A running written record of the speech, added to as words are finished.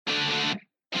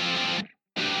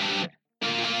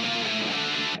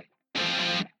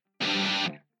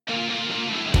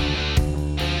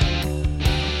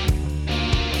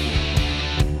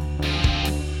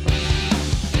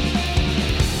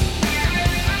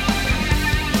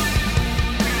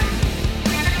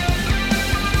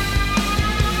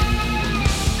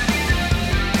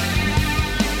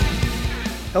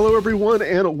Hello, everyone,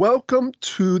 and welcome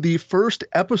to the first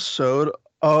episode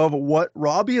of what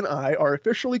Robbie and I are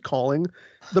officially calling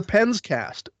the Pens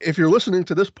Cast. If you're listening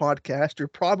to this podcast, you're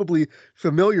probably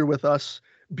familiar with us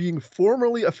being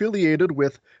formerly affiliated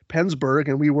with Pensburg,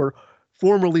 and we were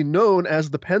formerly known as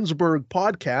the Pensburg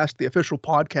Podcast, the official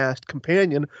podcast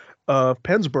companion of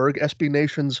Pensburg, SB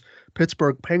Nation's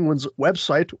Pittsburgh Penguins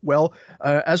website. Well,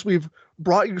 as we've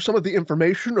brought you some of the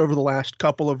information over the last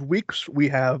couple of weeks, we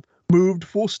have moved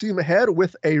full steam ahead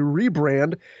with a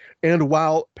rebrand. And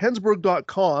while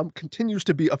Pensburg.com continues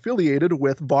to be affiliated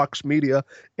with Vox Media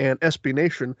and SB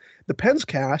Nation, the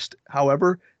Penscast,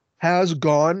 however, has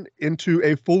gone into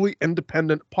a fully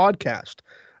independent podcast.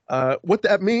 What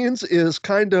that means is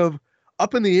kind of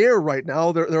up in the air right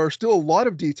now. There are still a lot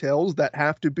of details that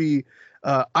have to be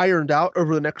ironed out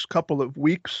over the next couple of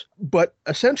weeks. But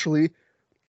essentially,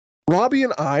 Robbie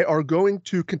and I are going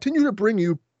to continue to bring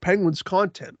you Penguins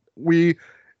content. We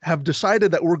have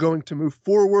decided that we're going to move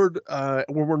forward, where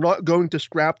we're not going to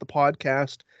scrap the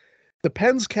podcast. The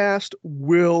Penscast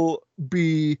will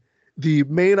be the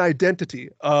main identity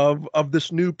of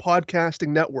this new podcasting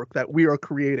network that we are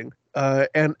creating.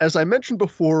 And as I mentioned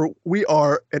before, we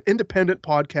are an independent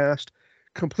podcast,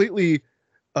 completely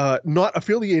not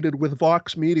affiliated with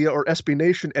Vox Media or SB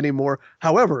Nation anymore.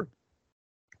 However,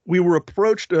 we were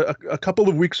approached a couple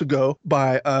of weeks ago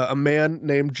by a man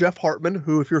named Jeff Hartman,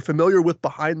 who, if you're familiar with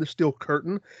Behind the Steel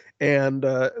Curtain and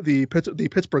the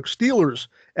Pittsburgh Steelers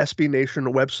SB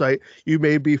Nation website, you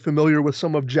may be familiar with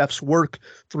some of Jeff's work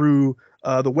through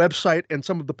the website and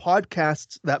some of the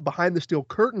podcasts that Behind the Steel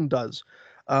Curtain does.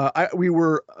 We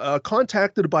were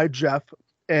contacted by Jeff,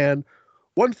 and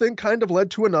one thing kind of led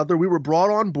to another. We were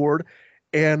brought on board,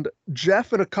 and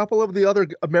Jeff and a couple of the other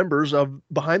members of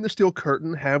Behind the Steel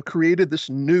Curtain have created this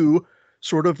new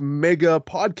sort of mega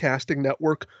podcasting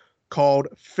network called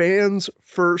Fans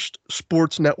First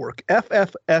Sports Network,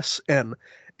 FFSN.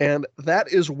 And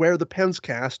that is where the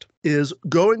Penscast is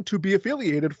going to be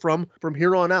affiliated from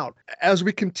here on out. As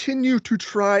we continue to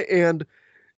try and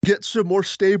get some more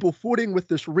stable footing with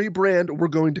this rebrand, we're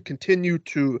going to continue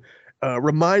to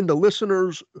remind the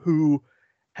listeners who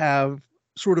have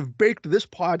sort of baked this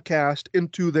podcast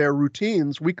into their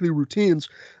routines, weekly routines,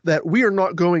 that we are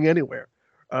not going anywhere.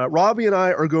 Robbie and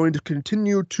I are going to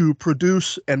continue to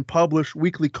produce and publish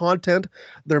weekly content.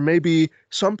 There may be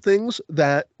some things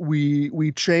that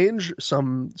we change,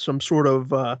 some sort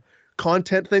of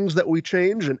content things that we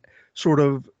change, and sort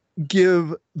of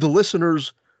give the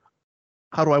listeners,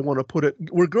 how do I want to put it?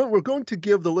 We're going to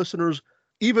give the listeners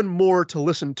even more to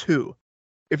listen to.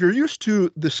 If you're used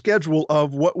to the schedule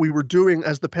of what we were doing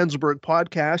as the Pensburg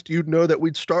podcast, you'd know that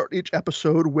we'd start each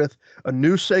episode with a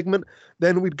news segment,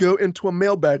 then we'd go into a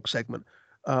mailbag segment.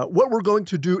 What we're going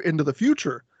to do into the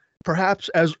future, perhaps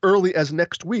as early as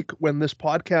next week when this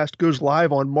podcast goes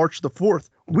live on March the 4th,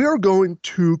 we are going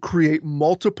to create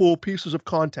multiple pieces of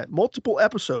content, multiple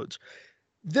episodes.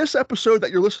 This episode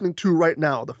that you're listening to right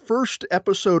now, the first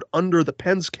episode under the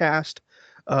Penscast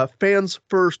Fans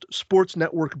First Sports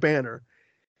Network banner,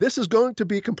 this is going to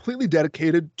be completely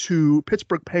dedicated to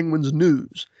Pittsburgh Penguins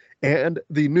news and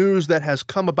the news that has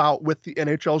come about with the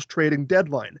NHL's trading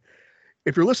deadline.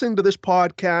 If you're listening to this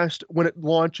podcast when it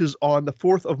launches on the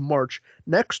 4th of March,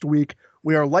 next week,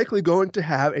 we are likely going to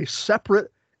have a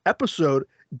separate episode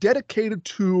dedicated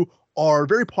to our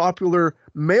very popular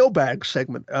mailbag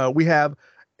segment. We have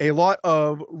a lot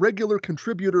of regular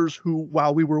contributors who,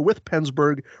 while we were with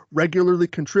Pensburg, regularly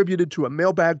contributed to a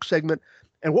mailbag segment.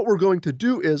 And what we're going to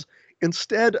do is,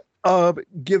 instead of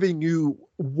giving you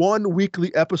one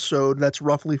weekly episode that's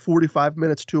roughly 45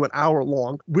 minutes to an hour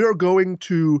long, we're going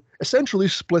to essentially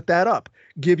split that up,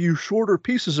 give you shorter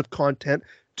pieces of content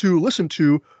to listen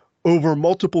to over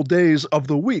multiple days of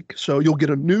the week. So you'll get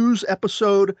a news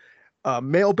episode, a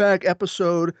mailbag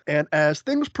episode, and as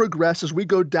things progress, as we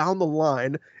go down the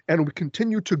line and we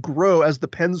continue to grow as the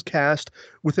Penscast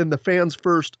within the Fans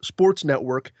First Sports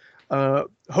Network,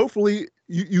 hopefully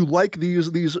you like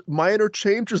these minor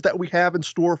changes that we have in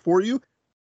store for you.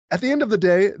 At the end of the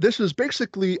day, this is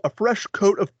basically a fresh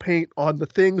coat of paint on the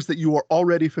things that you are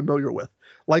already familiar with.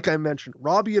 Like I mentioned,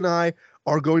 Robbie and I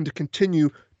are going to continue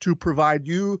to provide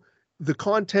you the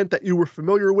content that you were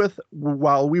familiar with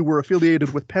while we were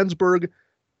affiliated with Pensburg.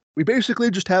 We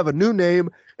basically just have a new name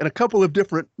and a couple of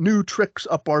different new tricks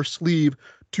up our sleeve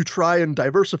to try and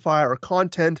diversify our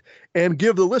content and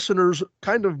give the listeners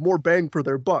kind of more bang for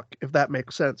their buck, if that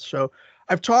makes sense. So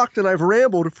I've talked and I've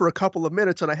rambled for a couple of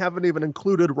minutes, and I haven't even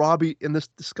included Robbie in this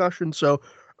discussion. So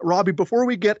Robbie, before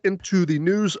we get into the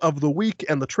news of the week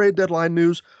and the trade deadline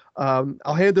news,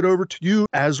 I'll hand it over to you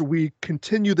as we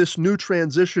continue this new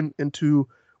transition into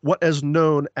what is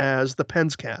known as the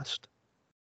Pens Cast.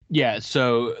 Yeah,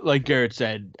 so like Garrett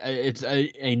said, it's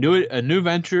a new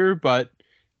venture, but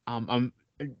I'm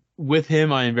with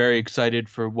him. I am very excited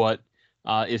for what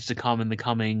is to come in the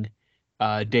coming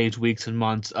days, weeks, and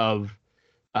months of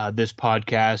this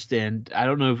podcast. And I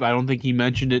don't think he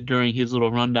mentioned it during his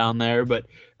little rundown there, but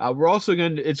we're also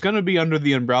it's going to be under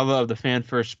the umbrella of the Fan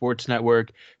First Sports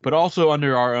Network, but also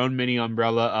under our own mini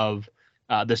umbrella of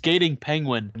the Skating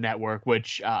Penguin Network,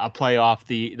 which play off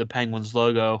the Penguins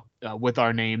logo with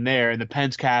our name there. And the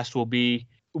Pens Cast will be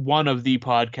one of the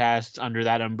podcasts under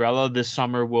that umbrella. This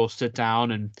summer we'll sit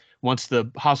down, and once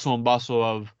the hustle and bustle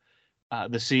of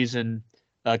the season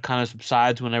kind of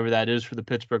subsides, whenever that is for the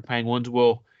Pittsburgh Penguins,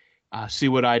 we'll see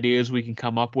what ideas we can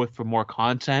come up with for more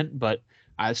content. But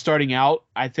starting out,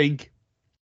 I think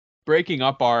breaking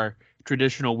up our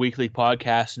traditional weekly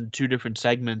podcast into two different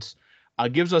segments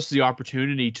gives us the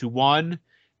opportunity to, one,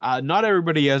 not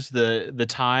everybody has the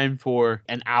time for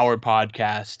an hour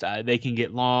podcast. They can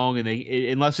get long, and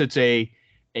unless it's a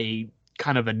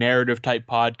kind of a narrative type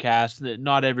podcast, that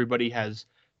not everybody has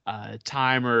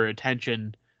time or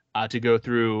attention to go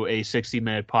through a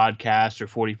 60-minute podcast or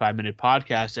 45-minute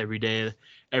podcast every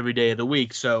day of the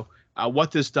week. So what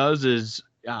this does is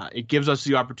it gives us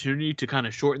the opportunity to kind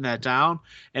of shorten that down.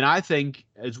 And I think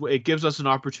it gives us an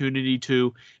opportunity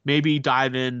to maybe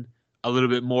dive in a little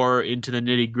bit more into the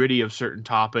nitty gritty of certain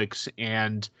topics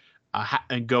and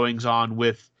goings on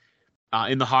with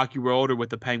in the hockey world or with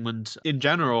the Penguins in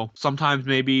general. Sometimes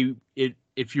maybe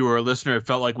if you were a listener, it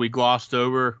felt like we glossed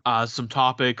over some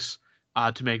topics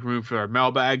to make room for our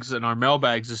mailbags. And our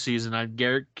mailbags this season,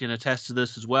 Garrett can attest to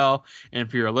this as well. And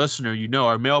if you're a listener, you know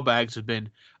our mailbags have been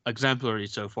exemplary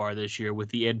so far this year with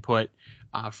the input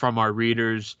from our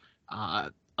readers.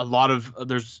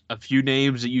 There's a few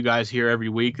names that you guys hear every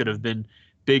week that have been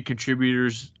big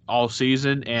contributors all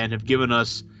season and have given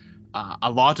us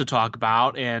a lot to talk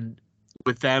about. And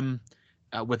with them,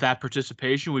 with that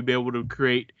participation, we'd be able to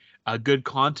create good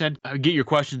content, get your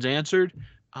questions answered.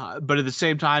 But at the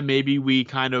same time, maybe we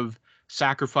kind of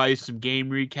sacrifice some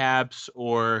game recaps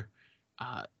or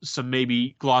some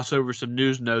maybe gloss over some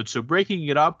news notes. So breaking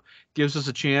it up gives us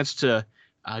a chance to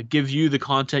give you the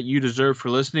content you deserve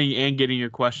for listening and getting your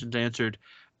questions answered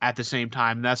at the same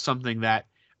time. And that's something that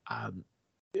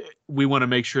we want to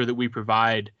make sure that we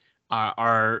provide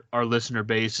our listener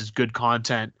base is good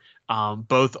content,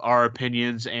 both our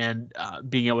opinions and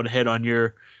being able to hit on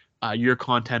your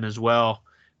content as well.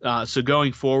 So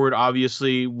going forward,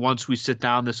 obviously, once we sit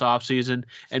down this offseason,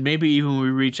 and maybe even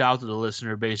we reach out to the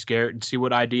listener base, Garrett, and see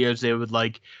what ideas they would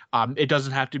like. It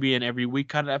doesn't have to be an every week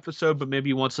kind of episode, but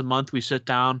maybe once a month we sit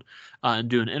down and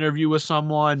do an interview with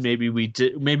someone. Maybe we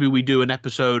do an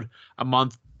episode a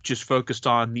month just focused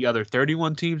on the other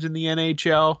 31 teams in the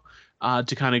NHL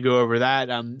to kind of go over that.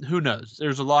 Who knows?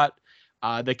 There's a lot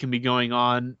that can be going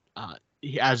on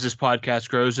as this podcast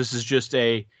grows. This is just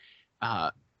a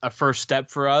first step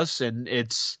for us, and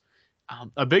it's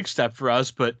a big step for us,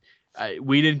 but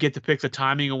we didn't get to pick the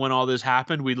timing of when all this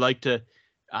happened. We'd like to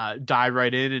dive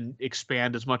right in and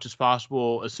expand as much as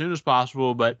possible as soon as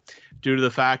possible, but due to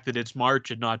the fact that it's March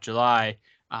and not July,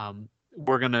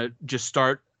 we're going to just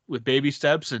start with baby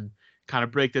steps and kind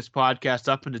of break this podcast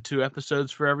up into 2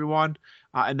 episodes for everyone,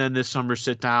 and then this summer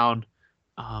sit down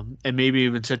and maybe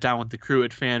even sit down with the crew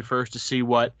at Fan First to see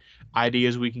what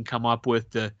ideas we can come up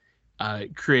with to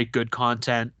create good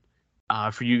content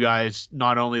for you guys,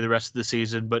 not only the rest of the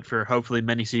season, but for hopefully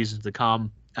many seasons to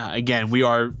come. Again, we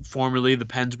are formerly the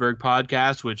Pennsburg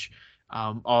Podcast, which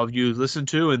all of you listen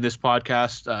to, and this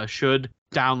podcast should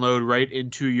download right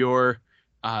into your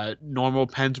normal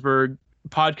Pennsburg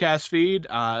podcast feed.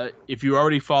 If you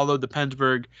already followed the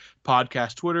Pennsburg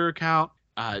Podcast Twitter account,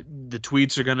 the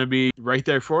tweets are going to be right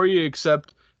there for you,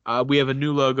 except we have a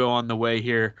new logo on the way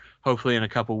here. Hopefully in a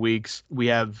couple weeks, we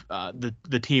have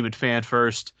the team at Fan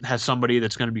First has somebody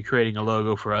that's going to be creating a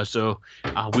logo for us. So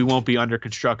we won't be under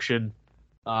construction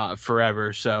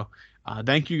forever. So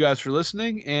thank you guys for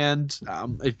listening. And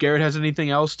if Garrett has anything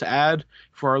else to add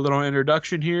for our little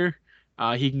introduction here,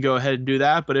 he can go ahead and do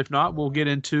that. But if not, we'll get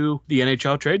into the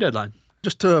NHL trade deadline.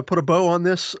 Just to put a bow on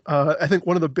this, I think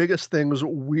one of the biggest things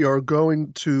we are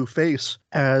going to face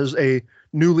as a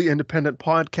newly independent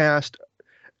podcast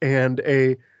and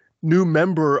a new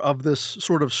member of this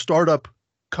sort of startup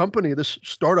company, this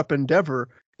startup endeavor,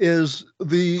 is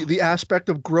the aspect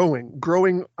of growing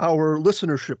our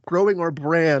listenership, growing our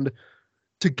brand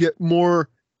to get more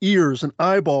ears and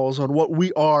eyeballs on what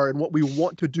we are and what we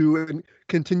want to do and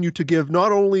continue to give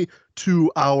not only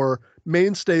to our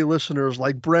mainstay listeners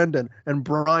like Brendan and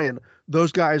Brian,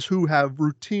 those guys who have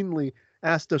routinely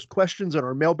asked us questions in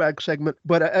our mailbag segment.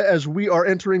 But as we are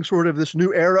entering sort of this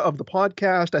new era of the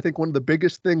podcast, I think one of the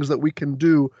biggest things that we can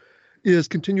do is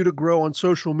continue to grow on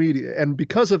social media. And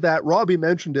because of that, Robbie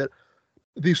mentioned it,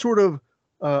 the sort of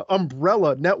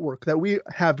umbrella network that we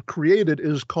have created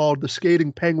is called the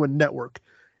Skating Penguin Network.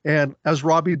 And as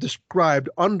Robbie described,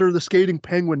 under the Skating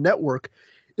Penguin Network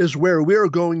is where we are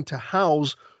going to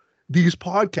house these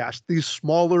podcasts, these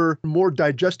smaller, more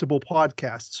digestible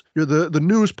podcasts. The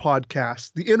news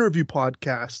podcasts, the interview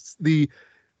podcasts, the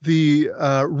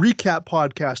recap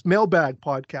podcast, mailbag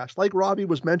podcast, like Robbie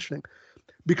was mentioning.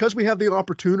 Because we have the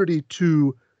opportunity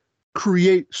to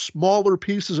create smaller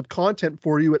pieces of content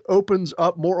for you, it opens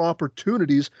up more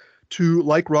opportunities to,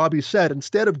 like Robbie said,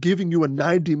 instead of giving you a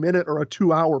 90-minute or a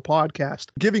 2-hour podcast,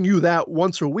 giving you that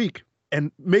once a week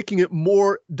and making it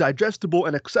more digestible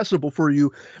and accessible for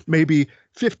you, maybe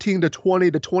 15 to 20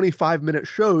 to 25-minute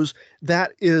shows.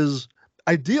 That is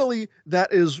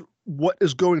what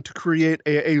is going to create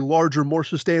a larger, more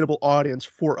sustainable audience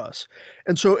for us.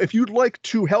 And so if you'd like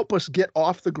to help us get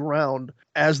off the ground,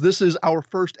 as this is our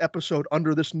first episode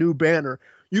under this new banner,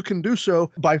 you can do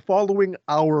so by following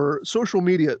our social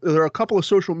media. There are a couple of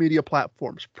social media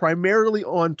platforms, primarily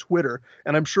on Twitter.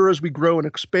 And I'm sure as we grow and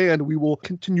expand, we will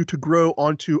continue to grow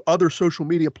onto other social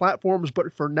media platforms.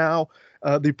 But for now,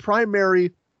 the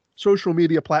primary social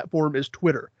media platform is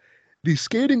Twitter. The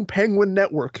Skating Penguin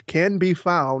Network can be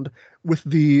found with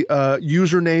the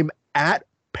username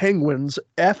 @Penguins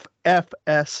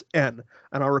FFSN.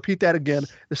 And I'll repeat that again.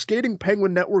 The Skating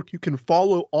Penguin Network you can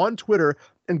follow on Twitter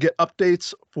and get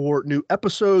updates for new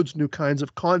episodes, new kinds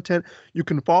of content. You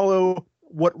can follow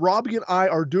what Robbie and I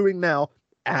are doing now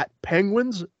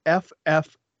 @Penguins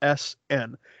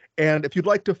FFSN. And if you'd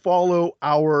like to follow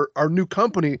our new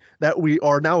company that we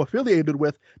are now affiliated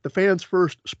with, the Fans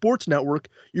First Sports Network,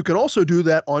 you can also do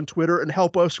that on Twitter and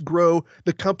help us grow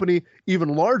the company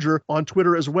even larger on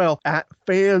Twitter as well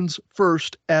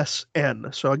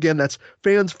 @FansFirstSN. So again, that's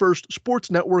Fans First Sports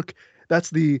Network.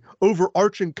 That's the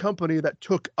overarching company that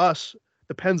took us,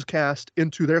 the Penscast,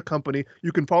 into their company.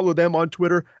 You can follow them on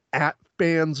Twitter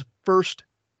 @FansFirstSN.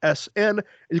 And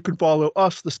you can follow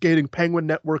us, the Skating Penguin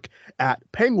Network,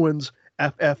 @Penguins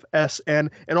FFSN.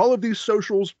 And all of these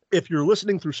socials, if you're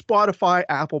listening through Spotify,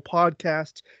 Apple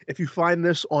Podcasts, if you find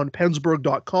this on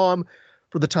Pensburg.com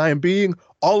for the time being,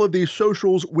 all of these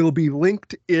socials will be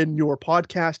linked in your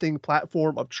podcasting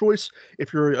platform of choice.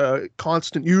 If you're a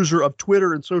constant user of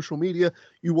Twitter and social media,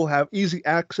 you will have easy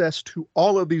access to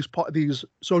all of these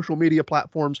social media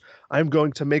platforms. I'm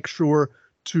going to make sure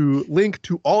to link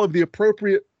to all of the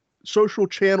appropriate social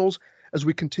channels as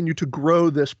we continue to grow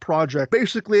this project.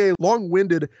 Basically, a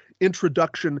long-winded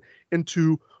introduction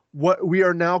into what we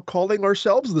are now calling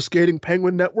ourselves, the Skating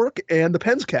Penguin Network and the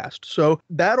Penscast. So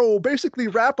that'll basically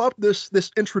wrap up this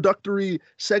introductory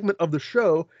segment of the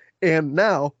show. And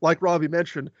now, like Robbie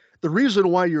mentioned, the reason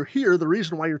why you're here, the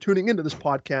reason why you're tuning into this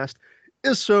podcast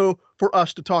is so for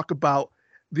us to talk about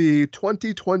the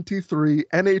 2023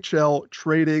 NHL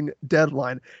trading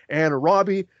deadline. And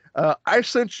Robbie, I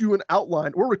sent you an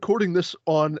outline. We're recording this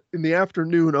in the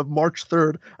afternoon of March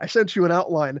 3rd. I sent you an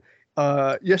outline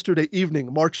yesterday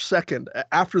evening, March 2nd,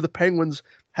 after the Penguins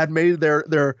had made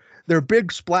their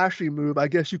big splashy move, I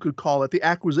guess you could call it, the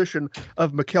acquisition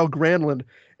of Mikael Granlund.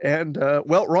 And,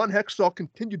 Ron Hextall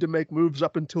continued to make moves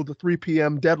up until the 3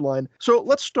 p.m. deadline. So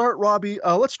let's start, Robbie.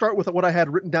 Let's start with what I had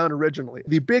written down originally.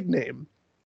 The big name,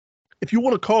 if you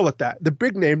want to call it that, the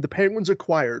big name the Penguins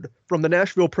acquired from the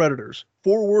Nashville Predators,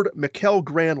 forward Mikael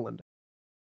Granlund.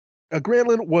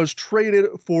 Granlund was traded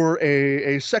for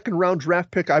a second-round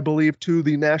draft pick, I believe, to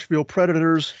the Nashville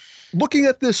Predators. Looking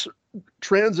at this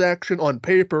transaction on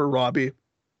paper, Robbie,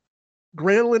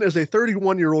 Granlund is a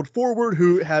 31-year-old forward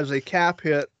who has a cap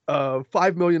hit of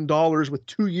 $5 million with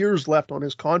 2 years left on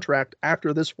his contract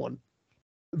after this one.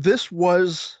 This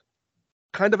was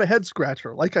kind of a head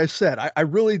scratcher. Like I said, I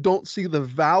really don't see the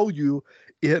value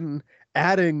in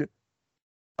adding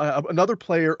another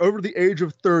player over the age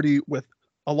of 30 with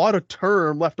a lot of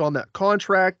term left on that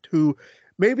contract, who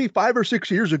maybe 5 or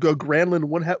 6 years ago,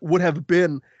 Granlund would have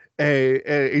been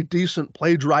a decent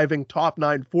play driving top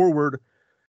 9 forward.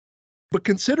 But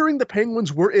considering the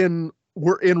Penguins were in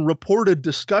reported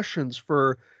discussions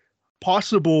for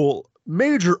possible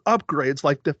major upgrades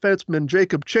like defenseman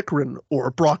Jacob Chychrun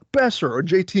or Brock Besser or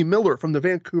JT Miller from the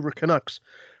Vancouver Canucks,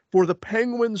 for the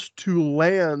Penguins to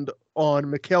land on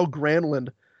Mikael Granlund,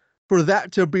 for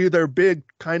that to be their big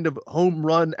kind of home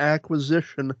run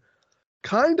acquisition,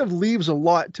 kind of leaves a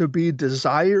lot to be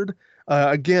desired.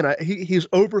 Again, he's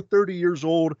over 30 years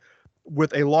old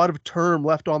with a lot of term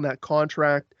left on that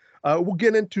contract. We'll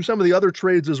get into some of the other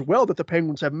trades as well that the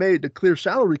Penguins have made to clear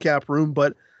salary cap room.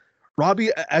 But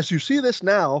Robbie, as you see this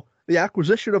now, the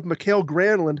acquisition of Mikael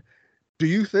Granlund, do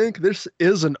you think this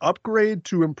is an upgrade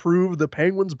to improve the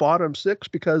Penguins' bottom six?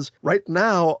 Because right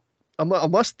now,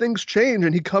 unless things change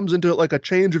and he comes into like a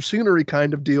change of scenery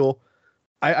kind of deal,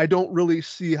 I don't really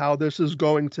see how this is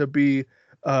going to be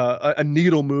a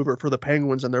needle mover for the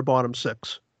Penguins and their bottom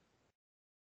six.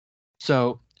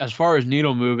 So as far as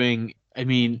needle moving, I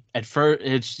mean, at first,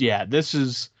 this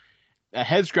is a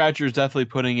head scratcher is definitely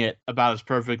putting it about as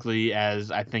perfectly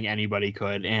as I think anybody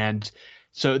could. And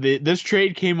so this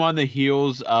trade came on the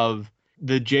heels of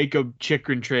the Jakob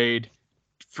Chychrun trade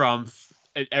from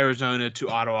Arizona to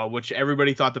Ottawa, which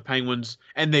everybody thought the Penguins,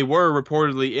 and they were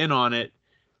reportedly in on it.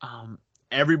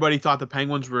 Everybody thought the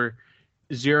Penguins were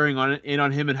zeroing in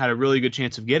on him and had a really good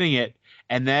chance of getting it.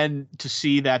 And then to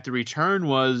see that the return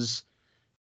was,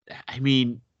 I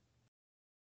mean,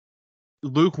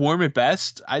 lukewarm at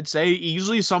best, I'd say.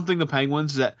 Easily something the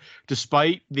Penguins that,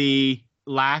 despite the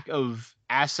lack of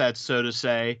assets, so to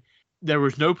say, there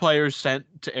was no players sent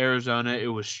to Arizona. It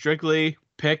was strictly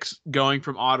picks going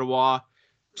from Ottawa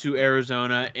to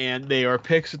Arizona, and they are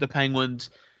picks that the Penguins,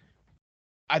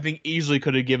 I think, easily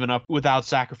could have given up without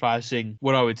sacrificing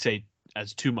what I would say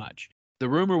as too much. The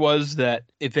rumor was that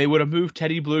if they would have moved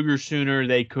Teddy Blueger sooner,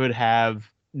 they could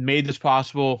have made this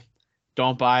possible.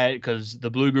 Don't buy it, because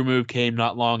the Blueger move came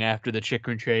not long after the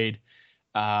Chychrun trade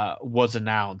was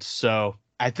announced. So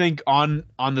I think on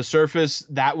the surface,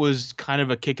 that was kind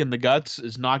of a kick in the guts,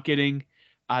 is not getting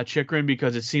Chychrun,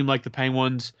 because it seemed like the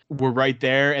Penguins were right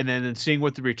there. And then seeing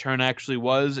what the return actually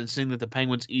was and seeing that the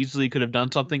Penguins easily could have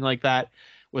done something like that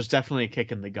was definitely a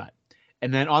kick in the gut.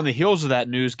 And then on the heels of that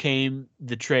news came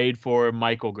the trade for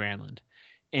Mikael Granlund.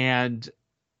 And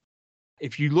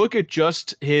if you look at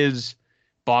just his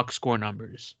box score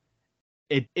numbers,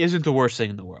 it isn't the worst thing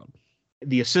in the world.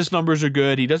 The assist numbers are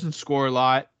good. He doesn't score a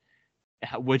lot,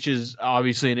 which is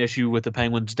obviously an issue with the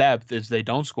Penguins' depth, is they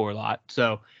don't score a lot.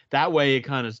 So that way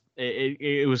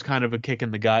it was kind of a kick in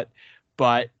the gut,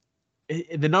 but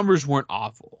the numbers weren't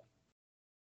awful.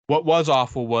 What was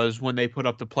awful was when they put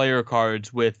up the player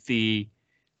cards with the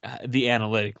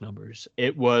analytic numbers.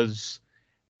 It was,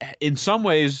 in some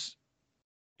ways,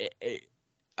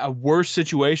 a worse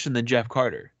situation than Jeff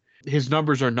Carter. His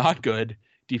numbers are not good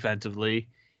defensively.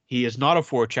 He is not a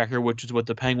forechecker, which is what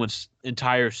the Penguins'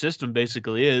 entire system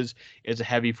basically is a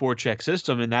heavy forecheck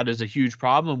system, and that is a huge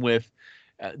problem with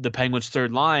the Penguins'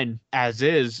 third line as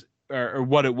is, or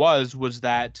what it was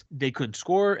that they couldn't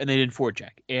score and they didn't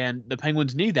forecheck. And the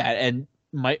Penguins need that, and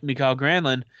Mikael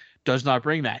Granlund does not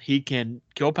bring that. He can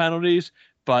kill penalties,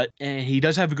 and he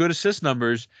does have good assist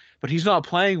numbers, but he's not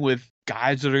playing with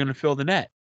guys that are going to fill the net.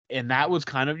 And that was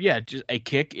kind of, just a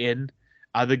kick in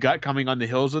the gut coming on the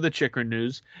heels of the Chychrun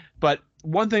news. But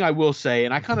one thing I will say,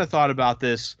 and I kind of thought about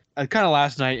this kind of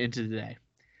last night into today,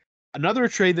 another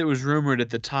trade that was rumored at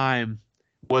the time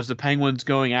was the Penguins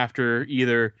going after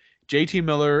either JT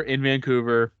Miller in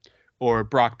Vancouver or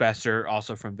Brock Besser,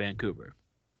 also from Vancouver.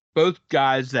 Both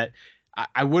guys that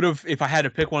I would have, if I had to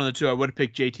pick one of the two, I would have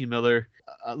picked JT Miller,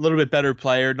 a little bit better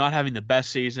player, not having the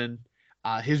best season.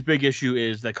 His big issue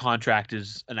is the contract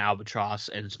is an albatross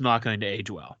and it's not going to age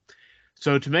well.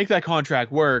 So to make that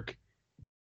contract work,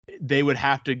 they would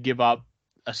have to give up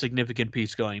a significant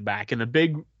piece going back. And the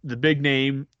big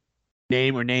name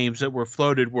or names that were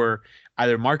floated were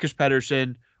either Marcus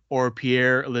Pettersson or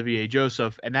Pierre-Olivier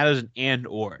Joseph, and that is an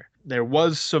and/or. There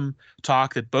was some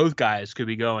talk that both guys could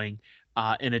be going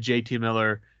in a JT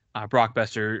Miller, Brock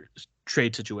Besser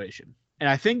trade situation. And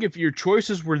I think if your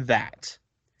choices were that,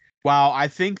 while I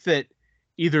think that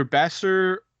either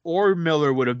Besser or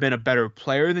Miller would have been a better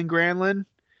player than Granlund,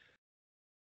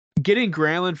 getting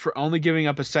Granlund for only giving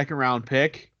up a second-round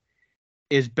pick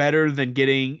is better than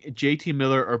getting JT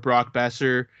Miller or Brock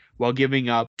Besser while giving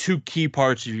up two key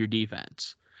parts of your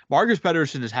defense. Marcus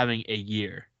Pettersson is having a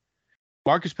year.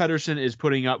 Marcus Pettersson is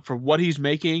putting up, for what he's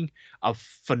making, a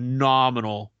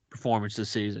phenomenal performance this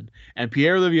season. And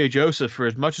Pierre-Olivier Joseph, for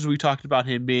as much as we talked about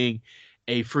him being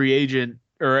a free agent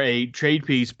or a trade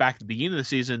piece back at the beginning of the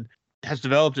season, has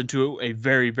developed into a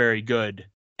very, very good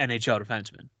NHL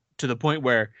defenseman, to the point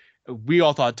where we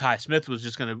all thought Ty Smith was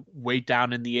just going to wait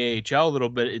down in the AHL a little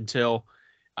bit until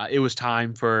it was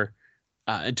time for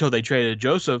until they traded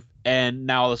Joseph. And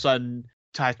now all of a sudden,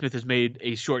 Ty Smith has made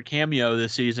a short cameo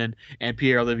this season, and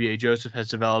Pierre-Olivier Joseph has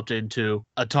developed into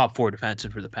a top four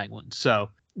defenseman for the Penguins. So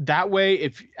that way,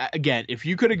 if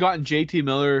you could have gotten JT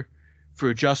Miller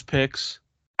for just picks,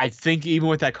 I think even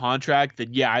with that contract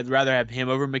that, I'd rather have him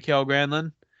over Mikael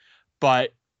Granlund.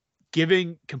 But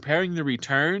comparing the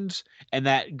returns, and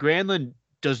that Granlund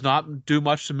does not do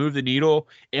much to move the needle.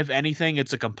 If anything,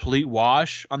 it's a complete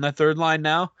wash on that third line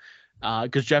now,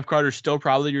 because Jeff Carter's still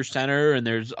probably your center, and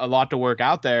there's a lot to work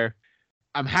out there.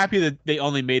 I'm happy that they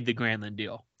only made the Granlund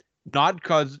deal, not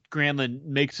because Granlund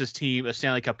makes this team a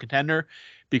Stanley Cup contender,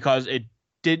 because it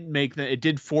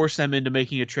did force them into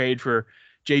making a trade for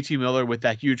JT Miller with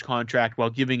that huge contract while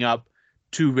giving up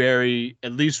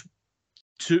at least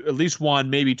one,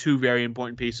 maybe two very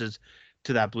important pieces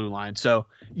to that blue line. So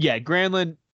yeah,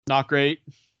 Granlund, not great,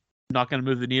 not going to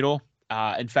move the needle.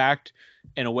 In fact,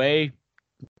 in a way,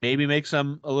 maybe makes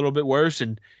them a little bit worse.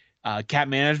 And cap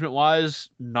management wise,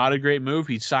 not a great move.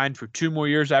 He signed for 2 more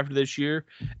years after this year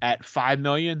at $5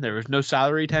 million. There was no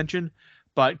salary tension,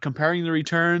 but comparing the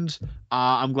returns,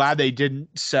 I'm glad they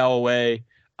didn't sell away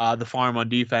the farm on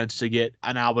defense to get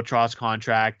an albatross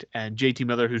contract and JT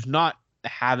Miller, who's not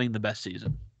having the best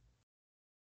season.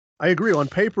 I agree. On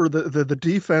paper, the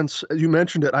defense, you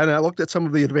mentioned it. I looked at some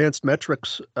of the advanced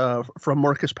metrics from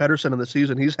Marcus Pettersson in the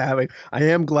season he's having. I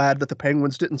am glad that the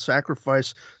Penguins didn't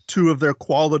sacrifice 2 of their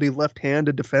quality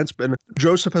left-handed defensemen.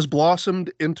 Joseph has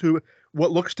blossomed into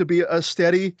what looks to be a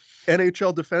steady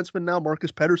NHL defenseman now.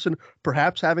 Marcus Pettersson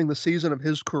perhaps having the season of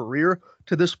his career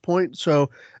to this point.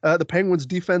 So the Penguins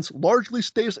defense largely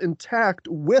stays intact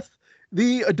with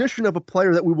the addition of a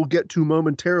player that we will get to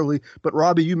momentarily. But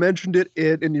Robbie, you mentioned it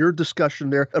in your discussion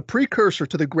there. A precursor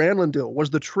to the Granlund deal was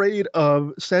the trade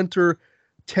of center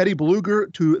Teddy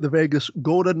Blueger to the Vegas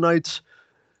Golden Knights.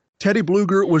 Teddy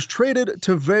Blueger was traded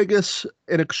to Vegas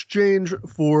in exchange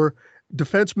for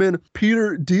defenseman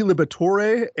Peter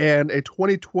DiLiberatore and a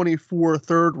 2024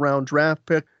 third-round draft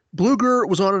pick. Blueger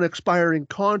was on an expiring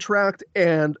contract,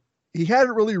 and he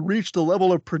hadn't really reached the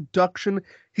level of production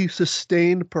he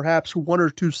sustained perhaps 1 or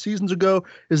 2 seasons ago.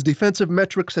 His defensive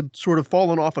metrics had sort of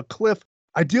fallen off a cliff.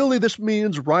 Ideally, this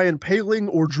means Ryan Poehling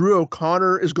or Drew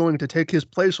O'Connor is going to take his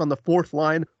place on the 4th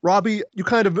line. Robbie, you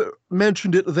kind of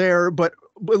mentioned it there, but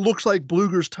it looks like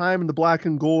Blueger's time in the black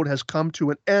and gold has come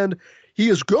to an end.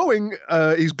 He's going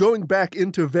back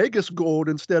into Vegas gold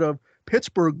instead of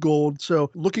Pittsburgh gold.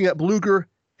 So looking at Blueger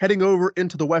heading over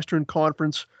into the Western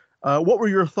Conference, what were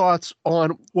your thoughts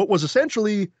on what was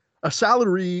essentially a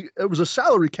salary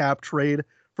cap trade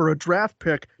for a draft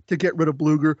pick to get rid of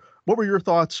Blueger? What were your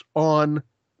thoughts on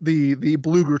the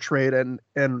Blueger trade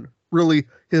and really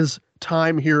his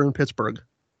time here in Pittsburgh?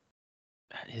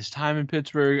 His time in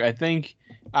Pittsburgh, I think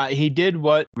he did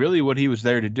what he was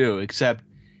there to do, except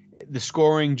the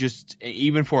scoring, just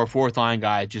even for a 4th line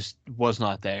guy, just was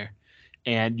not there.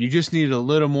 And you just needed a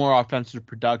little more offensive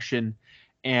production.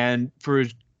 And for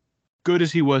as good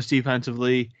as he was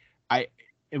defensively,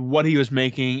 what he was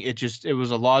making, it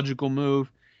was a logical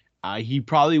move. He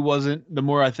probably wasn't, the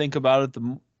more I think about it,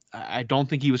 I don't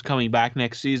think he was coming back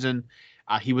next season.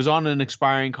 He was on an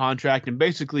expiring contract, and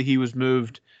basically he was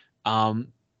moved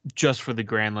just for the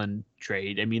Granlund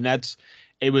trade. I mean,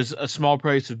 it was a small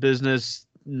price of business.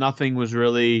 Nothing was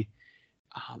really,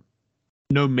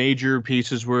 no major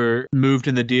pieces were moved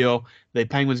in the deal. The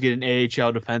Penguins get an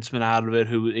AHL defenseman out of it,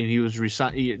 and he was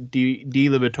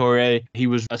DiLiberatore. He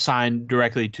was assigned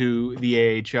directly to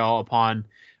the AHL upon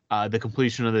the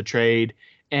completion of the trade.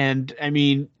 And I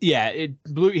mean, yeah,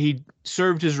 he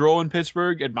served his role in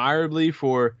Pittsburgh admirably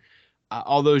for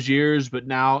all those years, but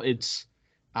now it's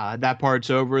that part's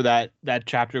over. That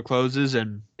chapter closes.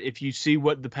 And if you see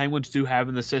what the Penguins do have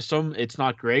in the system, it's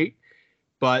not great,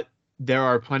 but there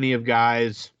are plenty of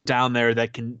guys down there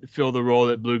that can fill the role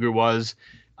that Blueger was,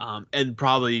 and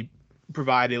probably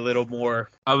provide a little more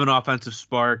of an offensive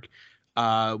spark.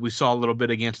 We saw a little bit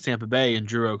against Tampa Bay and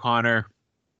Drew O'Connor.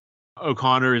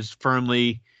 O'Connor is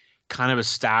firmly kind of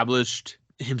established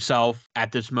himself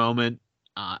at this moment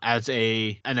as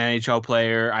an NHL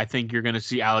player. I think you're going to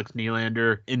see Alex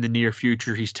Nylander in the near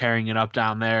future. He's tearing it up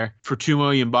down there. For $2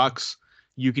 million,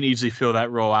 you can easily fill that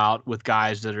role out with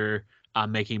guys that are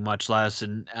making much less.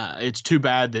 And it's too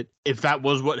bad that if that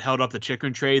was what held up the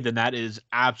Chychrun trade, then that is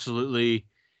absolutely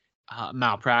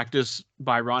malpractice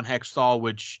by Ron Hextall,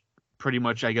 which pretty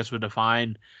much, I guess, would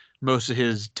define most of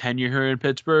his tenure here in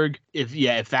Pittsburgh.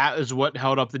 If that is what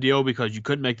held up the deal because you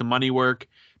couldn't make the money work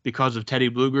because of Teddy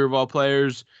Blueger of all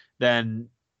players, then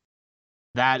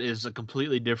that is a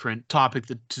completely different topic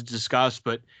to discuss.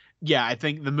 But yeah, I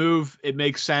think the move, it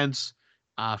makes sense.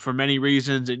 For many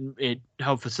reasons, it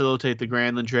helped facilitate the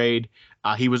Granlund trade.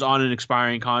 He was on an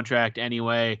expiring contract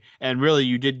anyway, and really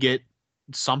you did get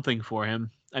something for him.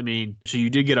 I mean, so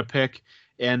you did get a pick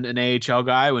and an AHL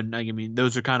guy.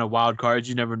 Those are kind of wild cards.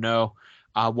 You never know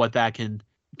what that can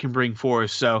bring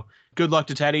forth. So good luck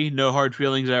to Teddy. No hard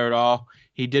feelings there at all.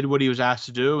 he did what he was asked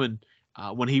to do. And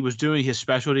when he was doing his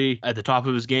specialty at the top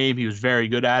of his game, he was very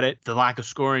good at it. The lack of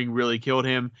scoring really killed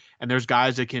him. And there's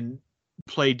guys that can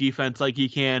play defense like he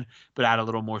can, but add a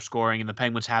little more scoring. And the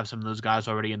Penguins have some of those guys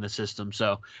already in the system.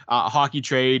 So hockey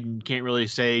trade, and can't really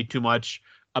say too much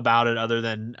about it other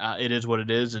than it is what it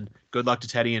is. And good luck to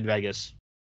Teddy in Vegas.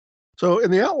 So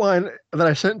in the outline that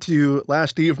I sent to you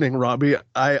last evening, Robbie,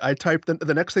 I typed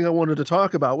the next thing I wanted to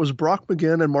talk about was Brock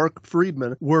McGinn and Mark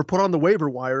Friedman were put on the waiver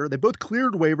wire. They both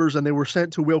cleared waivers and they were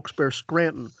sent to Wilkes-Barre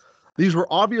Scranton. These were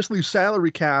obviously salary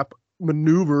cap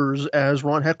maneuvers as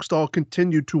Ron Hextall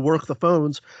continued to work the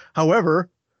phones. However,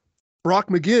 Brock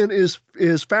McGinn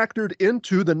is factored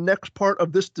into the next part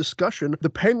of this discussion.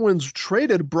 The Penguins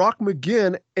traded Brock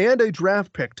McGinn and a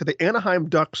draft pick to the Anaheim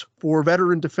Ducks for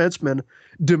veteran defenseman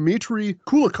Dmitry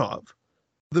Kulikov.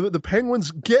 The Penguins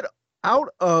get out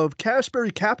of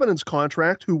Kasperi Kapanen's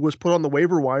contract, who was put on the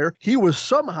waiver wire. He was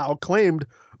somehow claimed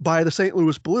by the St.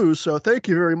 Louis Blues, so thank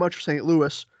you very much, St.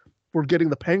 Louis, for getting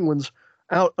the Penguins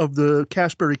out of the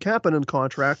Kasperi Kapanen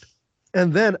contract.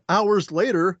 And then hours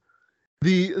later,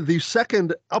 the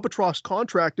second albatross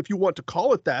contract, if you want to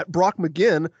call it that, Brock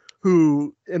McGinn,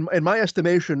 who in my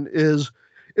estimation is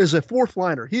a fourth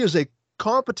liner. He is a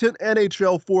competent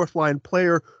NHL fourth line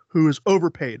player who is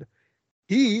overpaid.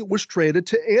 He was traded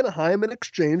to Anaheim in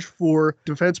exchange for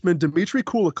defenseman Dmitry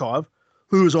Kulikov,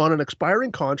 who's on an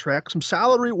expiring contract. Some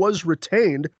salary was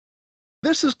retained.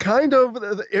 This is kind of,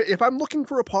 if I'm looking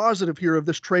for a positive here of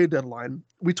this trade deadline,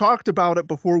 we talked about it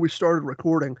before we started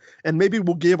recording, and maybe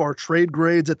we'll give our trade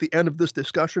grades at the end of this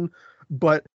discussion.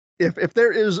 But if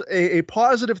there is a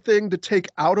positive thing to take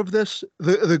out of this,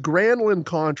 the Granlund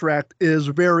contract is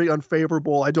very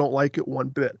unfavorable. I don't like it one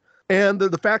bit. And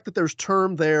the fact that there's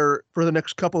term there for the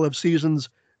next couple of seasons,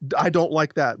 I don't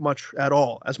like that much at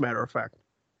all, as a matter of fact.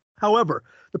 However,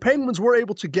 the Penguins were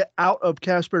able to get out of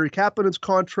Kasperi Kapanen's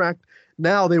contract.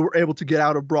 Now they were able to get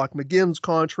out of Brock McGinn's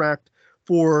contract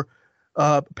for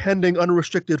pending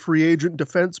unrestricted free agent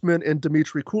defenseman and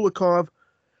Dmitry Kulikov.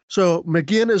 So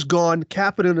McGinn is gone.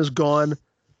 Kapanen is gone.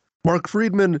 Mark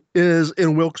Friedman is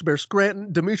in Wilkes-Barre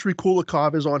Scranton. Dmitry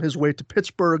Kulikov is on his way to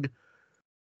Pittsburgh.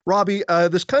 Robbie,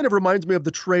 this kind of reminds me of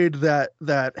the trade that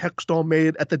Hextall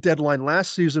made at the deadline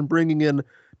last season, bringing in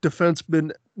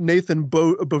defenseman Nathan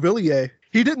Beauvillier.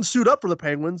 He didn't suit up for the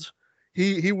Penguins.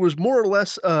 He was more or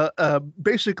less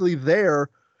basically there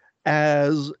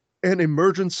as an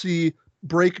emergency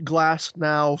break glass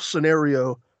now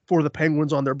scenario for the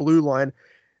Penguins on their blue line.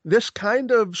 This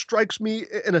kind of strikes me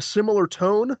in a similar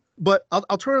tone, but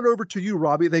I'll turn it over to you,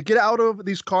 Robbie. They get out of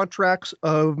these contracts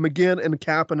of McGinn and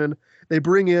Kapanen. They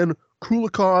bring in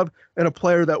Kulikov and a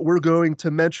player that we're going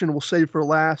to mention, we'll save for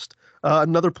last,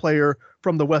 another player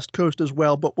from the West Coast as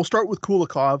well. But we'll start with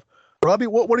Kulikov. Robbie,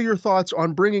 what are your thoughts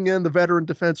on bringing in the veteran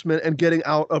defenseman and getting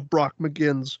out of Brock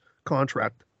McGinn's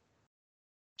contract?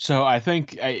 So I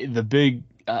think the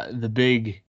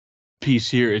big piece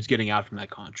here is getting out from that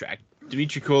contract.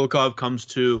 Dmitry Kulikov comes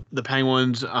to the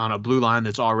Penguins on a blue line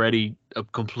that's already a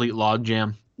complete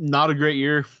logjam. Not a great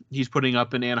year he's putting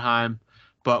up in Anaheim,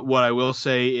 but what I will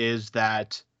say is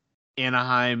that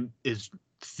Anaheim is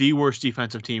the worst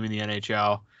defensive team in the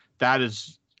NHL. That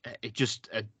is just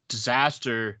a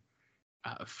disaster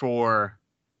for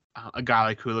a guy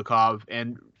like Kulikov,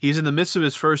 and he's in the midst of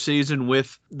his first season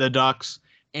with the Ducks.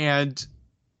 And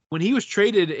when he was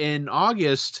traded in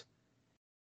August,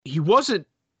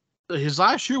 his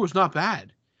last year was not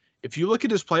bad. If you look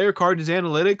at his player card and his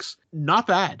analytics, not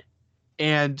bad.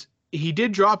 And he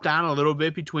did drop down a little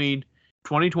bit between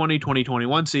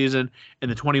 2020-2021 season and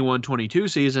the 21-22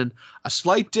 season. A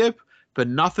slight dip, but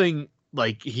nothing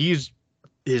like his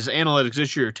analytics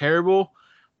this year are terrible.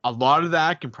 A lot of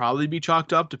that can probably be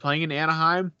chalked up to playing in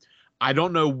Anaheim. I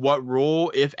don't know what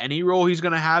role, if any role, he's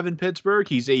going to have in Pittsburgh.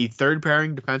 He's a third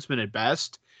pairing defenseman at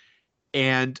best.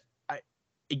 And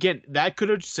again, that could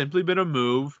have simply been a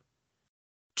move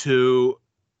to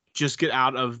just get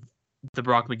out of the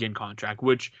Brock McGinn contract,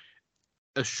 which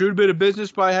a shrewd bit of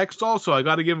business by Hextall, so I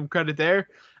got to give him credit there.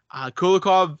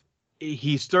 Kulikov,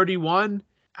 he's 31.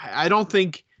 I don't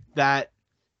think that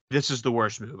this is the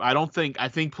worst move. I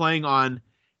think playing on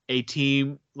a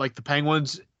team like the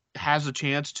Penguins has a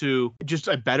chance to just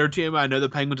a better team. I know the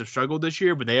Penguins have struggled this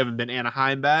year, but they haven't been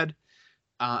Anaheim bad.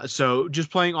 So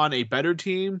just playing on a better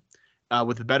team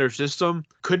with a better system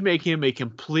could make him a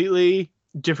completely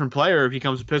different player if he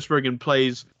comes to Pittsburgh and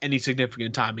plays any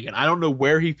significant time again. I don't know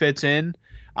where he fits in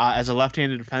as a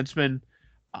left-handed defenseman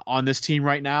on this team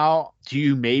right now. Do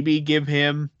you maybe give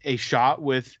him a shot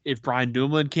with if Brian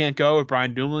Dumoulin can't go, if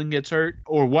Brian Dumoulin gets hurt,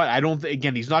 or what? I don't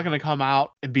again, he's not going to come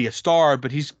out and be a star, but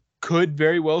he's could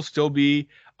very well still be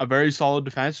a very solid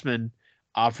defenseman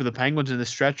for the Penguins in the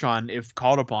stretch run if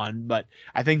called upon. But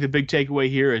I think the big takeaway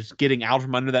here is getting out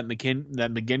from under that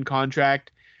McGinn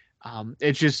contract.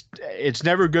 It's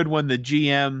never good when the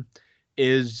GM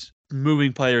is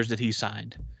moving players that he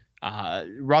signed.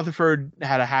 Rutherford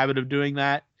had a habit of doing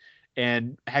that,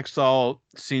 and Hextall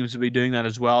seems to be doing that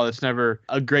as well. It's never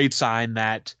a great sign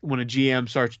that when a GM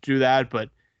starts to do that, but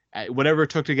whatever it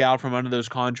took to get out from under those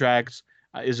contracts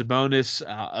is a bonus.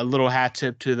 A little hat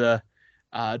tip to the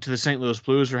St. Louis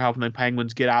Blues for helping the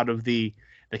Penguins get out of the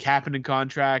Kapanen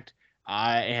contract.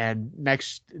 And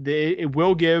it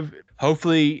will give,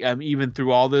 hopefully, even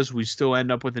through all this, we still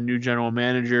end up with a new general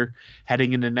manager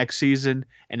heading into next season,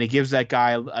 and it gives that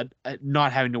guy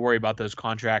not having to worry about those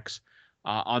contracts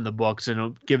on the books, and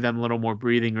it'll give them a little more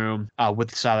breathing room with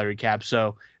the salary cap.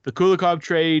 So the Kulikov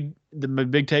trade, the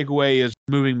big takeaway is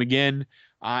moving McGinn,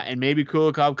 and maybe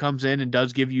Kulikov comes in and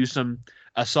does give you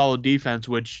a solid defense,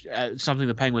 which something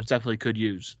the Penguins definitely could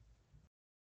use.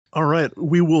 All right,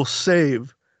 we will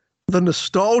save the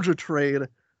nostalgia trade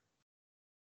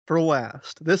for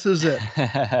last. This is it.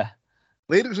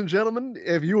 Ladies and gentlemen,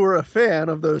 if you were a fan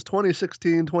of those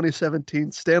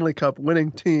 2016-2017 Stanley Cup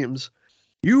winning teams,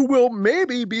 you will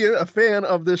maybe be a fan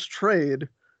of this trade.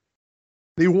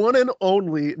 The one and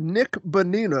only Nick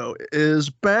Bonino is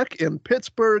back in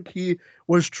Pittsburgh. He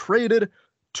was traded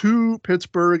to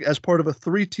Pittsburgh as part of a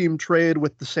 3-team trade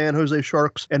with the San Jose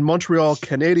Sharks and Montreal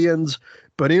Canadiens.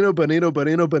 Bonino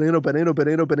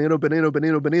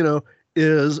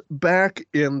is back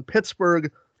in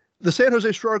Pittsburgh. The San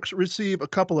Jose Sharks receive a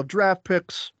couple of draft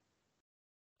picks.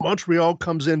 Montreal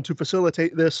comes in to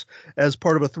facilitate this as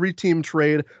part of a 3-team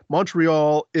trade.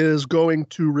 Montreal is going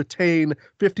to retain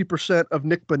 50% of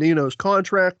Nick Bonino's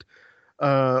contract,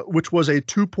 which was a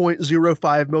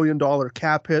 $2.05 million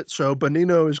cap hit. So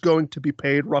Bonino is going to be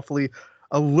paid roughly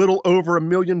a little over $1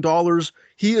 million.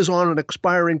 He is on an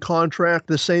expiring contract,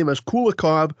 the same as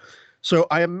Kulikov. So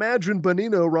I imagine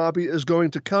Bonino, Robbie, is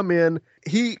going to come in.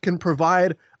 He can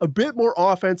provide a bit more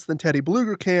offense than Teddy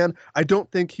Blueger can. I don't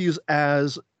think he's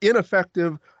as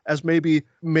ineffective as maybe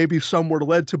some were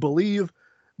led to believe.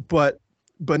 But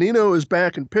Bonino is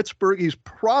back in Pittsburgh. He's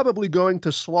probably going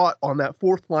to slot on that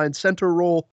 4th-line center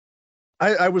role.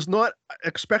 I was not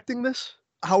expecting this.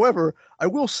 However, I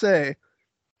will say,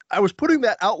 I was putting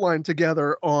that outline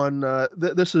together on,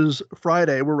 this is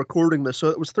Friday, we're recording this, so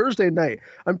it was Thursday night.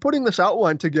 I'm putting this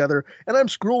outline together, and I'm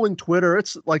scrolling Twitter.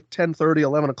 It's like 10:30,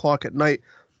 11 o'clock at night,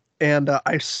 and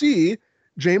I see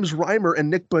James Reimer and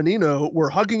Nick Bonino were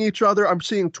hugging each other. I'm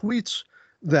seeing tweets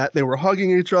that they were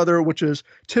hugging each other, which is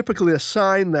typically a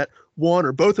sign that one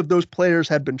or both of those players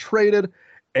had been traded,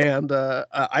 and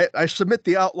I submit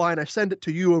the outline. I send it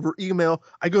to you over email.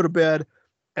 I go to bed,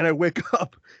 and I wake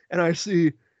up, and I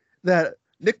see that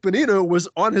Nick Bonino was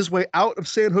on his way out of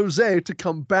San Jose to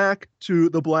come back to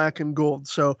the black and gold.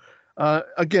 So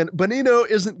again, Bonino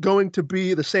isn't going to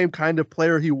be the same kind of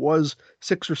player he was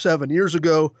 6 or 7 years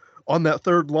ago on that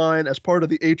 3rd line as part of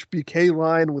the HBK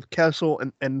line with Kessel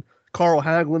and Carl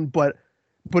Hagelin, but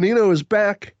Bonino is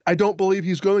back. I don't believe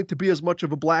he's going to be as much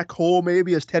of a black hole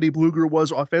maybe as Teddy Blueger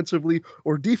was offensively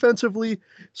or defensively.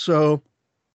 So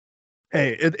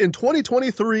hey, in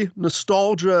 2023,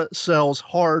 nostalgia sells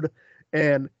hard,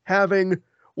 and having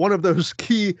one of those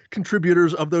key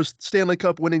contributors of those Stanley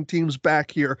Cup winning teams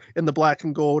back here in the black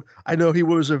and gold, I know he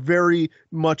was a very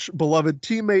much beloved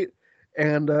teammate,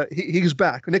 and he's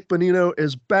back. Nick Bonino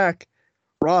is back.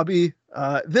 Robbie,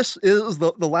 this is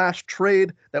the last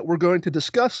trade that we're going to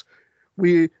discuss.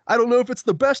 I don't know if it's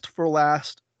the best for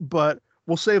last, but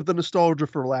we'll save the nostalgia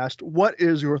for last. What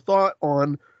is your thought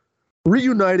on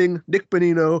reuniting Nick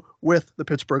Bonino with the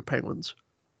Pittsburgh Penguins?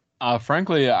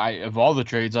 Frankly, of all the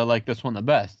trades, I like this one the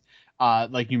best.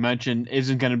 Like you mentioned,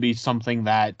 isn't going to be something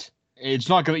that it's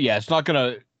not going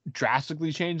to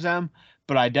drastically change them,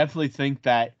 but I definitely think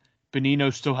that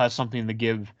Bonino still has something to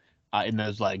give in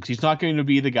those legs. He's not going to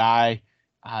be the guy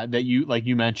that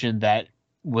you mentioned that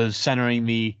was centering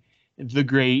the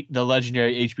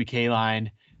legendary HBK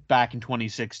line back in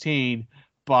 2016,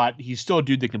 but he's still a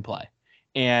dude that can play.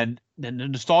 And then the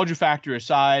nostalgia factor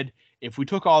aside, if we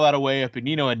took all that away, if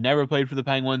Bonino had never played for the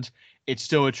Penguins, it's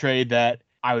still a trade that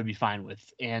I would be fine with.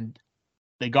 And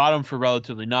they got him for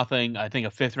relatively nothing. I think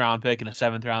a 5th-round pick and a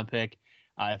 7th-round pick,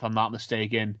 if I'm not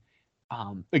mistaken.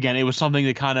 Again, it was something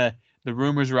that the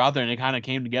rumors were out there, and it kind of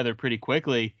came together pretty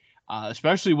quickly,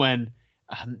 especially when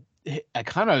I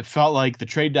kind of felt like the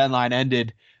trade deadline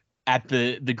ended at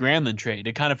the Granlund trade.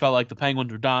 It kind of felt like the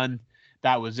Penguins were done.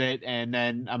 that was it. And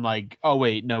then I'm like, oh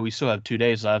wait, no, we still have 2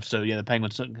 days left. So yeah, the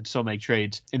Penguins can still make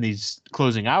trades in these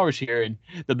closing hours here. And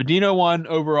the Bodino one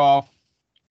overall,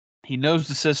 he knows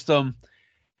the system.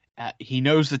 He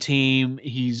knows the team.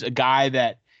 He's a guy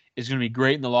that is going to be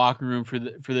great in the locker room for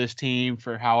this team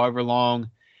for however long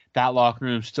that locker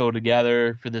room's still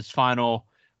together for this final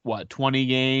 20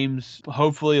 games,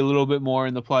 hopefully a little bit more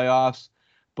in the playoffs.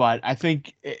 But I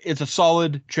think it's a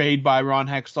solid trade by Ron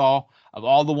Hextall. Of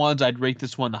all the ones, I'd rate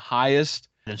this one the highest.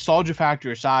 The nostalgia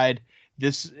factor aside,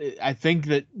 I think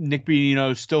that Nick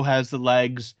Bonino still has the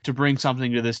legs to bring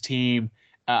something to this team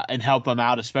and help them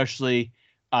out, especially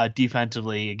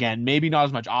defensively. Again, maybe not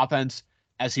as much offense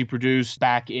as he produced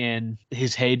back in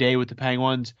his heyday with the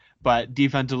Penguins, but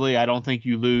defensively, I don't think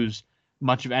you lose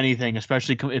much of anything,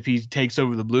 especially if he takes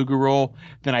over the Bluger role.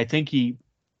 Then I think he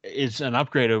is an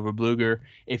upgrade over Bluger.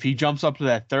 If he jumps up to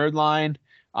that third line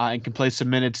and can play some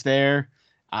minutes there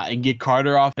and get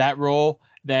Carter off that role,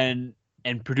 and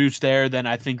produce there, then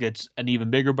I think it's an even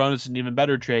bigger bonus, an even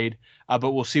better trade.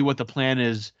 But we'll see what the plan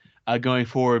is going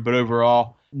forward. But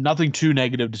overall, nothing too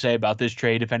negative to say about this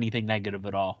trade, if anything negative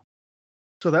at all.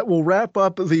 So that will wrap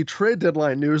up the trade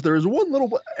deadline news. There is one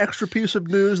little extra piece of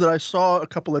news that I saw a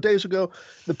couple of days ago.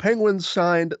 The Penguins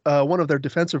signed one of their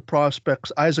defensive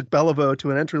prospects, Isaac Beliveau,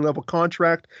 to an entry-level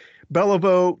contract.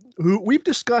 Beliveau, who we've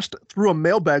discussed through a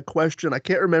mailbag question, I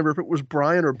can't remember if it was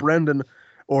Brian or Brendan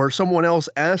or someone else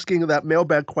asking that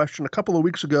mailbag question a couple of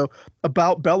weeks ago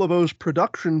about Belivau's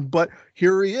production, but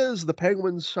here he is. The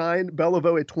Penguins signed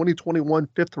Beliveau, a 2021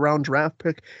 fifth-round draft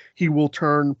pick. He will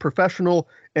turn professional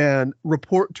and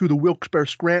report to the Wilkes-Barre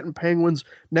Scranton Penguins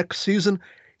next season.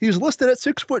 He's listed at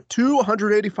 6'2",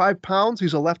 185 pounds.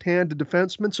 He's a left-handed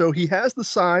defenseman, so he has the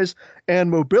size and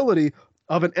mobility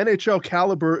of an NHL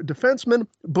caliber defenseman,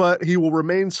 but he will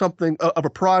remain something of a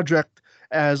project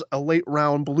as a late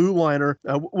round blue liner.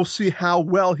 We'll see how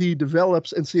well he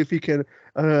develops and see if he can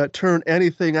turn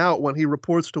anything out when he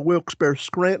reports to Wilkes-Barre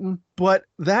Scranton. But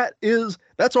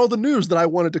that's all the news that I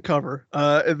wanted to cover.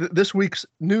 This week's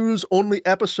news only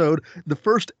episode, the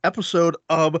first episode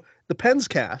of the Pens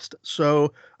Cast.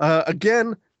 So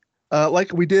again,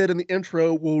 like we did in the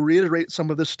intro, we'll reiterate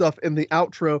some of this stuff in the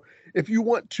outro. If you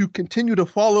want to continue to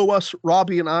follow us,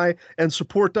 Robbie and I, and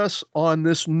support us on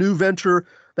this new venture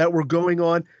that we're going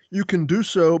on, you can do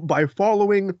so by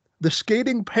following the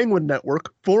Skating Penguin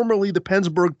Network, formerly the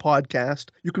Pensburg Podcast.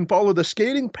 You can follow the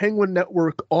Skating Penguin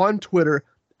Network on Twitter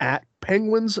at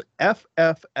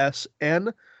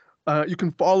PenguinsFFSN. You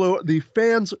can follow the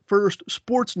Fans First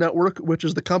Sports Network, which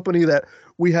is the company that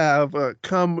we have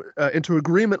come into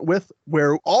agreement with,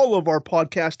 where all of our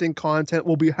podcasting content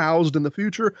will be housed in the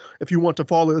future. If you want to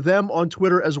follow them on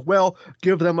Twitter as well,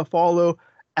 give them a follow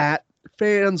at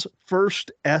Fans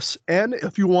First SN.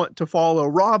 If you want to follow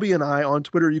Robbie and I on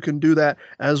Twitter, you can do that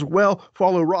as well.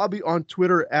 Follow Robbie on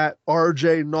Twitter at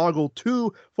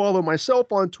RJNoggle2. Follow myself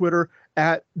on Twitter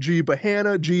at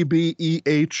GBehanna,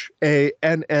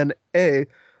 GBEHANNA.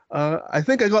 I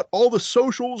think I got all the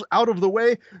socials out of the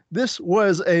way. This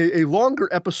was a longer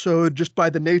episode just by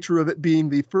the nature of it being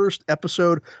the first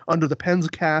episode under the Pens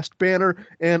Cast banner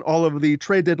and all of the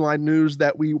trade deadline news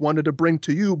that we wanted to bring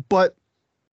to you. But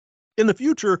in the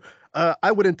future,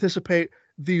 I would anticipate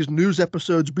these news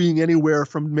episodes being anywhere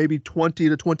from maybe 20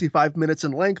 to 25 minutes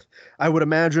in length. I would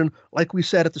imagine, like we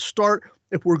said at the start,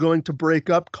 if we're going to break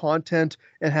up content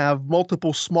and have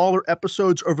multiple smaller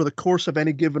episodes over the course of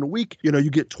any given week, you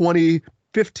get 15,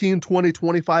 20,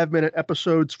 25-minute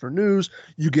episodes for news.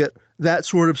 You get that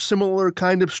sort of similar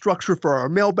kind of structure for our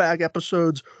mailbag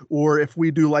episodes, or if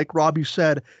we do, like Robbie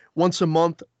said, once a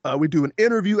month, we do an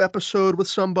interview episode with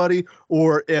somebody,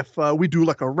 or if we do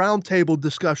like a roundtable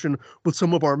discussion with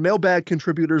some of our mailbag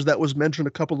contributors that was mentioned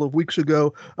a couple of weeks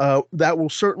ago, that will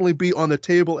certainly be on the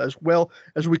table as well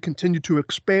as we continue to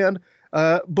expand.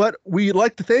 But we'd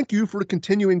like to thank you for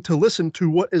continuing to listen to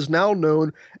what is now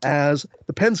known as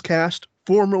the Pens Cast,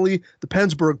 formerly the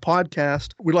Pensburg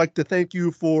Podcast. We'd like to thank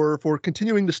you for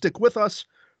continuing to stick with us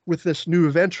with this new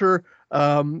venture,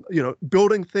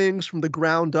 building things from the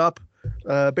ground up.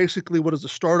 Basically, what is a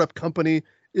startup company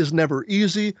is never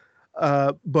easy,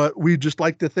 but we just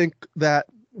like to think that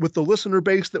with the listener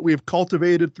base that we have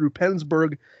cultivated through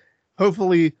Pensburg,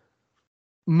 hopefully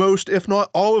most, if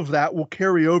not all of that, will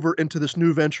carry over into this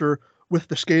new venture with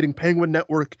the Skating Penguin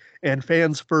Network and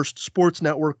Fans First Sports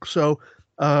Network. So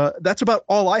that's about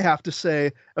all I have to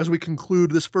say as we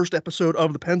conclude this first episode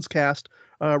of the Pens Cast.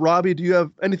 Robbie, do you have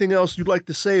anything else you'd like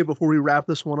to say before we wrap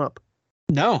this one up?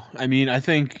 No, I mean, I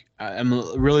think I'm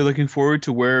really looking forward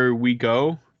to where we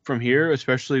go from here,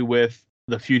 especially with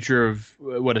the future of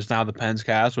what is now the Pens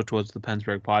Cast, which was the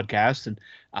Pensburg podcast, and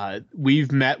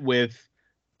we've met with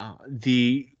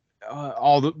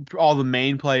all the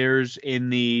main players in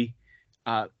the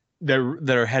that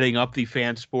are heading up the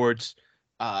Fan Sports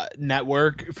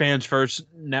network, Fans First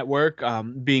network,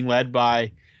 being led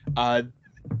by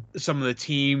some of the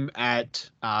team at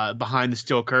Behind the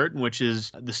Steel Curtain, which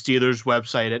is the Steelers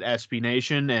website at SB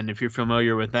Nation. And if you're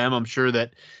familiar with them, I'm sure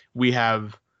that we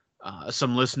have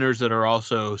some listeners that are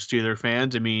also Steeler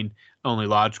fans. I mean, only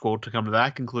logical to come to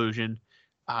that conclusion.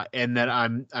 And that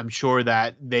I'm sure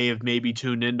that they have maybe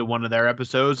tuned into one of their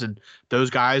episodes, and those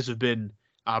guys have been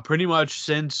pretty much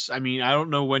since. I mean, I don't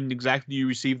know when exactly you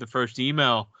received the first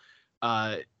email,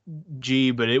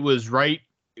 G, but it was right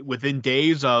within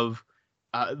days of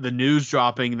the news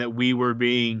dropping that we were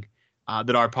being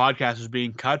that our podcast was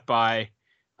being cut by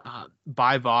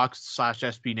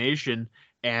Vox/SB Nation,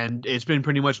 and it's been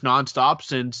pretty much nonstop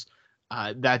since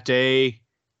that day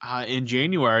in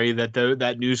January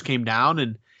that news came down,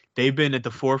 and they've been at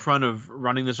the forefront of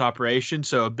running this operation.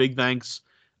 So a big thanks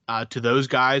to those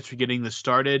guys for getting this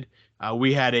started.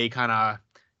 We had a kind of,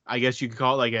 I guess you could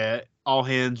call it like a all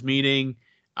hands meeting.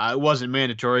 It wasn't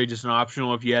mandatory, just an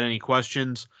optional if you had any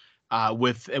questions.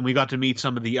 And we got to meet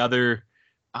some of the other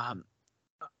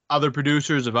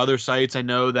producers of other sites. I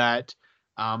know that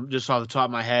just off the top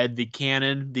of my head, the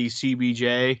Cannon, the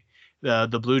CBJ,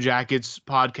 the Blue Jackets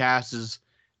podcast is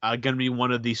going to be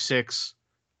one of the six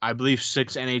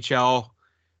NHL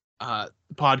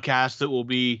podcasts that will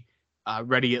be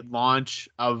ready at launch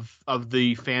of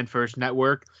the Fan First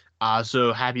Network.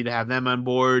 So happy to have them on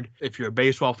board. If you're a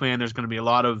baseball fan, there's going to be a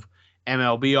lot of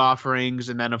MLB offerings,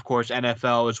 and then of course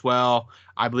NFL as well.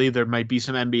 I believe there might be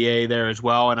some NBA there as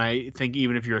well, and I think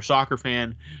even if you're a soccer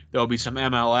fan, there'll be some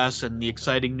MLS. And the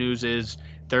exciting news is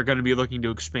they're going to be looking to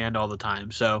expand all the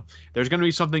time. So there's going to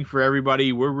be something for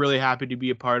everybody. We're really happy to be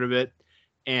a part of it,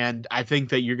 and I think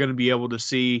that you're going to be able to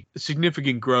see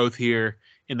significant growth here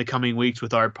in the coming weeks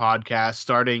with our podcast,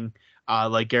 starting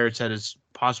like Garrett said, as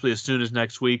possibly as soon as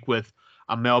next week with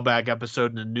a mailbag episode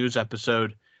and a news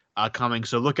episode coming.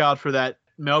 So look out for that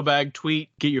mailbag tweet,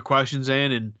 get your questions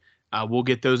in, and we'll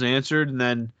get those answered, and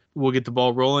then we'll get the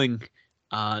ball rolling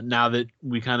now that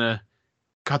we kind of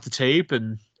cut the tape,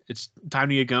 and it's time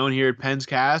to get going here at Pens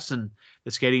Cast and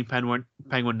the Skating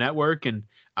Penguin Network. And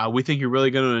we think you're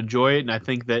really going to enjoy it, and I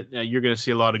think that you're going to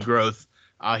see a lot of growth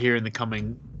here in the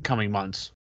coming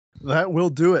months. That will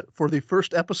do it for the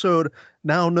first episode,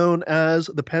 now known as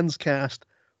the Pens Cast.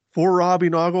 For Robbie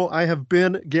Noggle, I have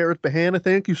been Garrett Bahana.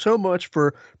 Thank you so much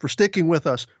for sticking with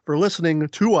us, for listening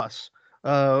to us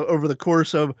over the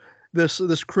course of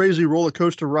this crazy roller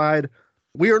coaster ride.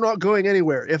 We are not going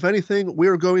anywhere. If anything, we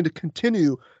are going to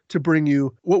continue to bring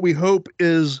you what we hope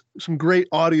is some great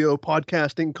audio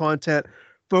podcasting content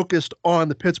focused on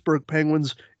the Pittsburgh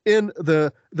Penguins in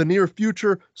the near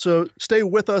future. So stay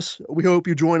with us. We hope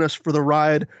you join us for the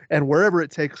ride and wherever it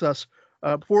takes us.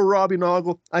 For Robbie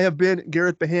Noggle, I have been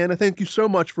Garrett Bahana. Thank you so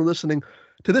much for listening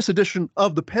to this edition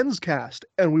of the Pens Cast,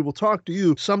 and we will talk to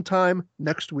you sometime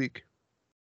next week.